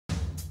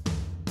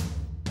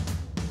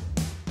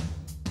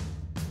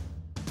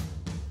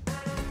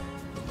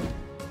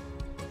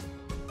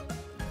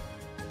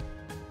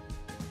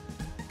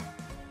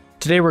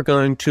Today we're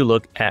going to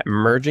look at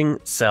merging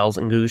cells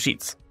in Google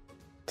Sheets.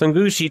 So in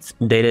Google Sheets,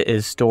 data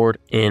is stored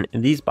in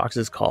these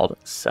boxes called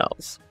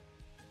cells.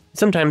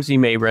 Sometimes you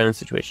may run a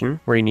situation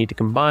where you need to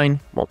combine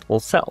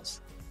multiple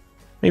cells,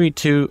 maybe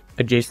two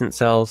adjacent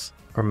cells,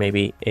 or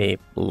maybe a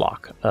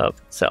block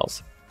of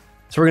cells.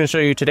 So we're going to show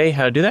you today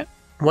how to do that.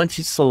 Once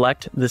you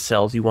select the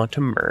cells you want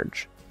to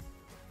merge,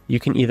 you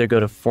can either go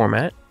to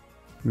Format,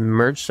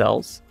 Merge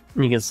Cells,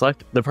 and you can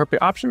select the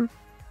appropriate option,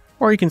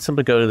 or you can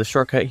simply go to the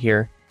shortcut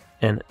here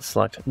and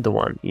select the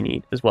one you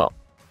need as well.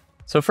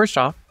 So first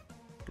off,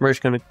 we're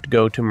just going to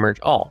go to Merge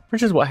All,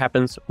 which is what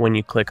happens when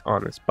you click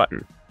on this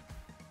button.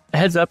 A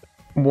heads up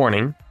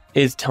warning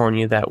is telling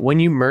you that when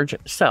you merge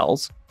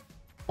cells,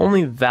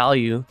 only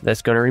value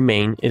that's going to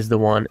remain is the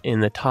one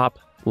in the top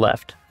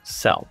left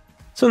cell.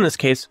 So in this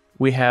case,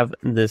 we have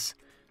this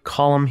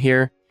column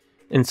here.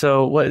 And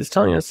so what it's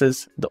telling us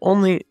is the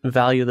only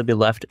value that'll be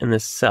left in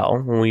this cell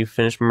when we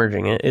finish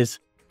merging it is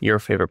your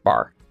favorite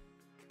bar.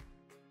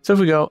 So if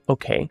we go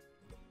OK,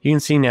 you can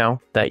see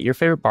now that your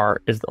favorite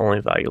bar is the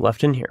only value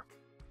left in here.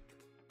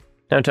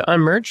 Now to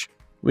unmerge,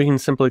 we can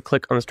simply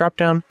click on this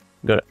dropdown,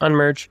 go to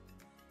unmerge,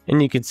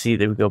 and you can see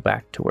that we go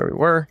back to where we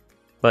were,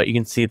 but you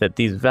can see that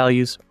these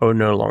values are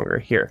no longer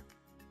here.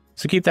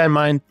 So keep that in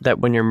mind that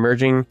when you're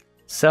merging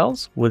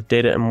cells with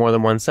data in more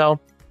than one cell,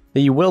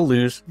 that you will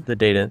lose the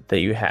data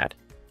that you had.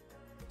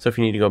 So if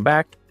you need to go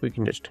back, we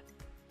can just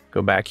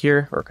go back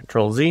here or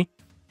Control Z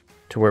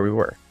to where we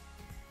were.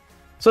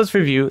 So let's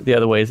review the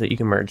other ways that you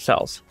can merge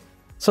cells.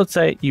 So let's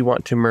say you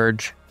want to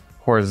merge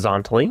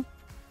horizontally.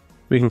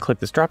 We can click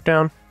this drop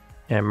down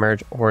and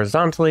merge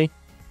horizontally.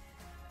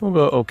 We'll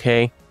go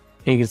OK.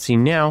 And you can see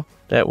now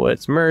that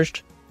it's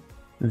merged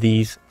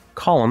these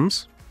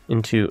columns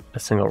into a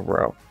single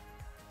row.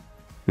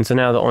 And so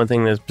now the only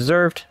thing that's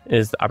preserved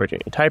is the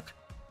opportunity type.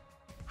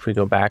 If we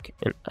go back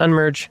and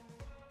unmerge,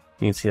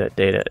 you can see that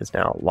data is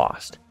now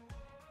lost.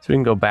 So we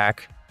can go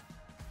back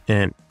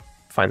and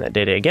find that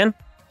data again.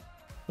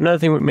 Another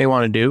thing we may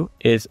want to do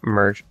is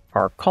merge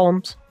our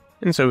columns.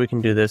 And so we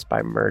can do this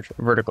by merge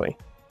vertically.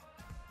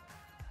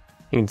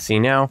 You can see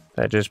now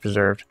that I just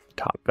preserved the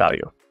top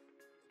value.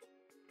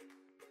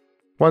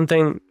 One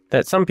thing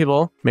that some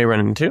people may run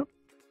into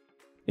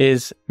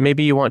is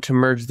maybe you want to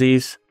merge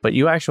these, but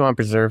you actually want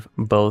to preserve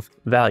both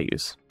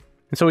values.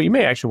 And so what you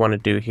may actually want to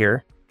do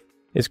here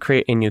is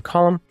create a new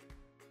column.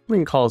 We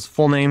can call this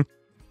full name,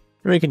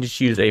 and we can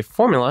just use a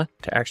formula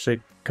to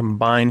actually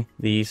combine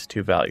these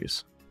two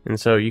values. And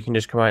so you can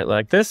just combine it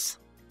like this,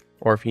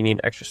 or if you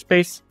need extra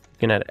space, you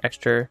can add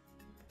extra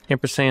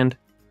ampersand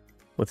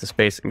with the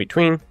space in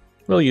between.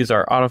 We'll use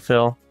our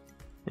autofill,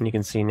 and you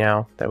can see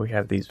now that we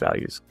have these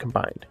values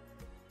combined.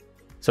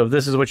 So if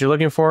this is what you're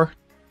looking for,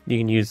 you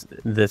can use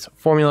this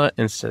formula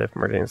instead of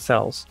merging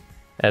cells,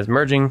 as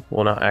merging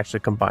will not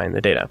actually combine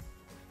the data.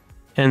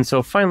 And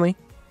so finally,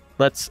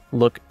 let's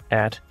look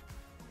at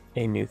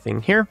a new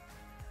thing here.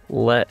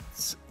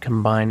 Let's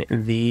combine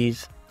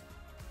these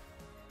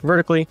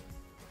vertically.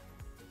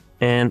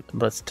 And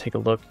let's take a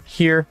look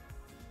here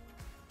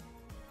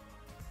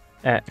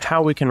at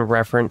how we can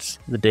reference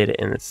the data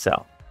in this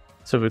cell.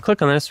 So if we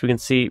click on this, we can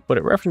see what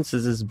it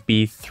references is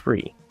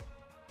B3,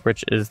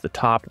 which is the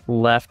top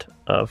left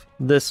of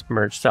this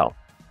merged cell.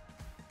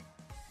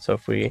 So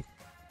if we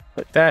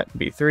click that,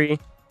 B3,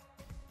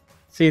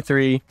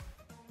 C3,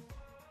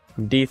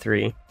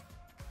 D3,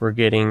 we're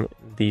getting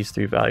these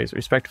three values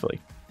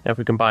respectively. Now if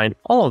we combine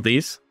all of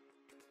these,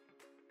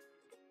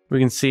 we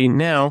can see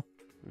now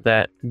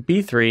that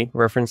B3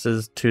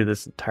 references to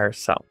this entire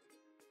cell.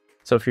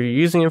 So if you're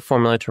using a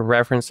formula to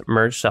reference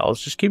merged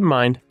cells, just keep in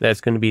mind that it's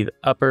going to be the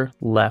upper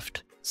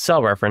left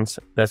cell reference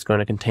that's going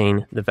to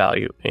contain the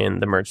value in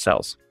the merged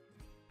cells.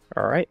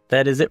 All right,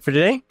 that is it for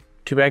today.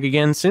 Be back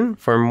again soon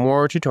for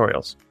more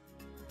tutorials.